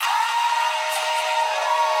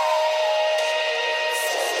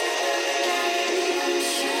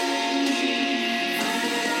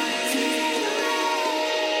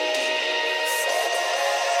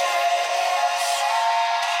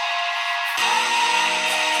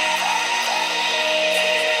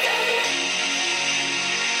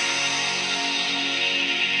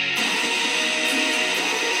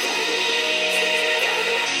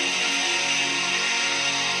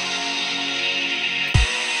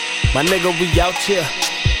My nigga, we out here,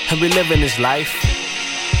 and we living this life.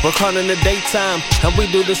 Work hard in the daytime, and we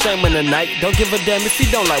do the same in the night. Don't give a damn if you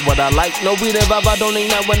don't like what I like. No, we the vibe, I don't ain't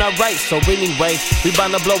that when I write. So anyway, we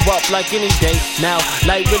bound to blow up like any day now.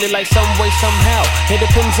 Like really like some way, somehow. It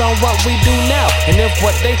depends on what we do now. And if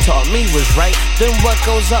what they taught me was right, then what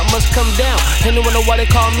goes up must come down. And they wonder why they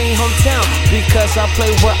call me hometown, because I play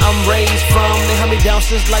where I'm raised from. They held me down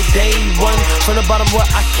since like day one, from the bottom where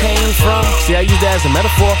I came from. See, I use that as a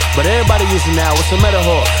metaphor, but everybody using now, it's a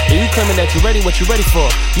metaphor. And you claiming that you ready, what you ready for?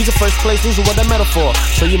 Use the first place, losing what that metaphor.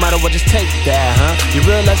 So you might as well just take that, huh? You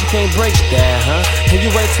realize you can't break that, huh? And you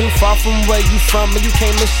ain't too far from where you from, and you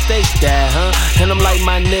can't mistake that, huh? And I'm like,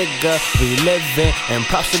 my nigga, we living, and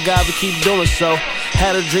props to God we keep doing so.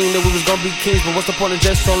 Had a dream that we was gonna be kings, but what's the point of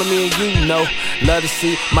just only me and you know? Love to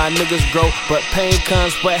see my niggas grow, but pain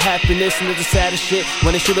comes with happiness, and it's the saddest shit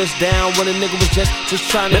when they shoot us down, when a nigga was just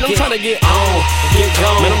trying to get. Man, I'm trying to get on, and get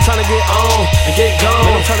gone. Man, I'm trying to get on, and get gone.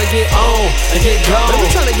 Man, I'm trying to get on, and get gone. Man, I'm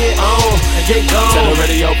trying to get on, and get gone. Tell the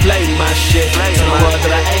radio play my shit. Tell the world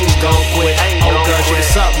that I ain't gon' quit. Oh girl, she can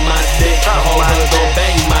suck my dick. The whole hood gon'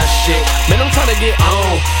 bang my shit. Man, I'm trying to get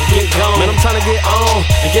on, and get gone. Man, I'm trying to get on,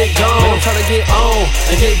 and get gone. Man, I'm trying to get on,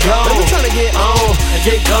 and get gone. Man, I'm trying to get on, and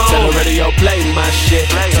get gone. Tell the radio play my shit.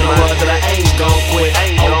 Tell the world that I ain't gon' quit.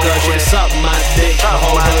 Oh girl, she can suck my dick. The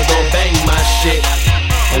whole hood gon' bang my shit.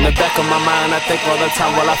 In the back of my mind, I think all the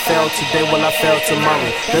time, will I fail today, will I fail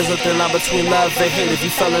tomorrow? There's a thin line between love and hate. If you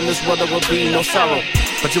fell in this world, there will be no sorrow.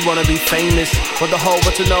 But you wanna be famous, with the whole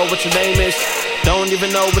what you know, what your name is. Don't even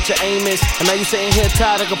know what your aim is. And now you sitting here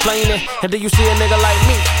tired of complaining, and then you see a nigga like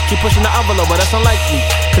me keep pushing the envelope, but that's unlikely.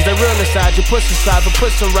 Cause they real inside, you push aside, but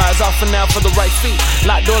push some rise off and now for the right feet.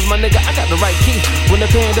 Locked doors, my nigga, I got the right key. When the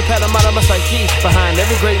pen to pat, I'm out of my psyche. Behind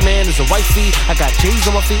every great man is a white fee. I got G's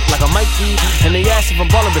on my feet like a Mikey. And they ask if I'm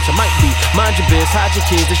ballin', bitch, I might be. Mind your biz, hide your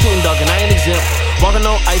kids, they shooting dog and I ain't exempt. Walking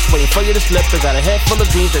on ice, waiting for you to slip. They got a head full of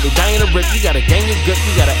dreams that they dying to rip. You gotta gain your grip,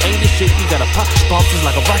 you gotta aim your shit. You gotta pop bombs just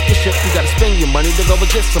like a rocket ship. You gotta spend your money to go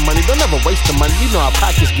and get some money. Don't ever waste the money, you know how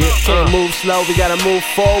pockets get. Can't move slow, we gotta move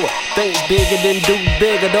forward. Think big and then do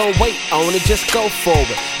bigger. Don't wait on it, just go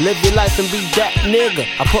forward. Live your life and be that nigga.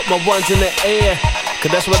 I put my ones in the air,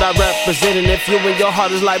 cause that's what I represent. And if you and your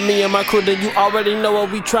heart is like me and my crew, then you already know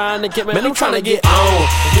what we trying to get. Man, I'm trying to get on,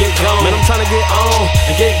 and get gone. Man, I'm trying to get on,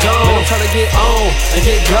 and get gone. Man, I'm trying to get on, and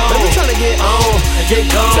get gone. Man, I'm trying to get on, and get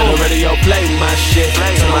gone. Tell the radio play my shit.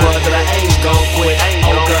 Tell the world that I ain't gon' quit.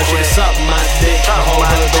 Oh girl, she can suck my dick. The whole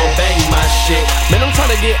hood gon' bang my shit. Man, I'm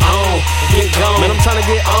trying to get on, and get gone. Man, I'm trying to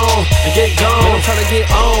get on, and get gone. Man, I'm trying to get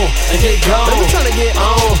on, and get gone. Man, I'm trying to get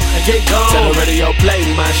on, and get gone. Tell the radio play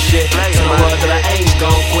my shit. Tell the world that I ain't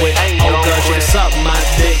gon' quit. Oh girl, she can suck my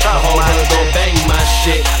dick. The whole hood gon' bang my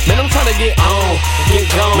shit. Man, I'm trying to get on, and get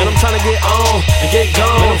gone. Man, I'm trying to get on, and get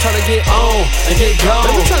gone. Man, I'm trying to get on, and get gone.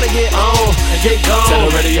 Man, I'm trying to get on, and get gone. Tell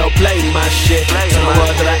the radio play my shit. Tell the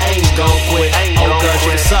world that I ain't gon' quit. Oh girl, she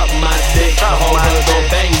can suck my dick. The whole hood gon'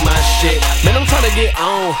 bang my shit. Man, I'm trying to get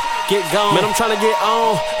on, get gone. Man, I'm trying to get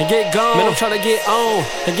on, and get gone. Man, I'm trying to get on,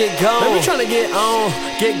 and get gone. Man, I'm trying to get on,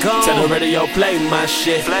 get gone. Tell the radio play my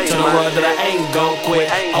shit. Tell the world that I ain't gon' quit.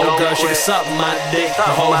 Oh girl, she can suck my dick. The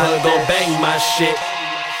whole hood gon' bang my shit.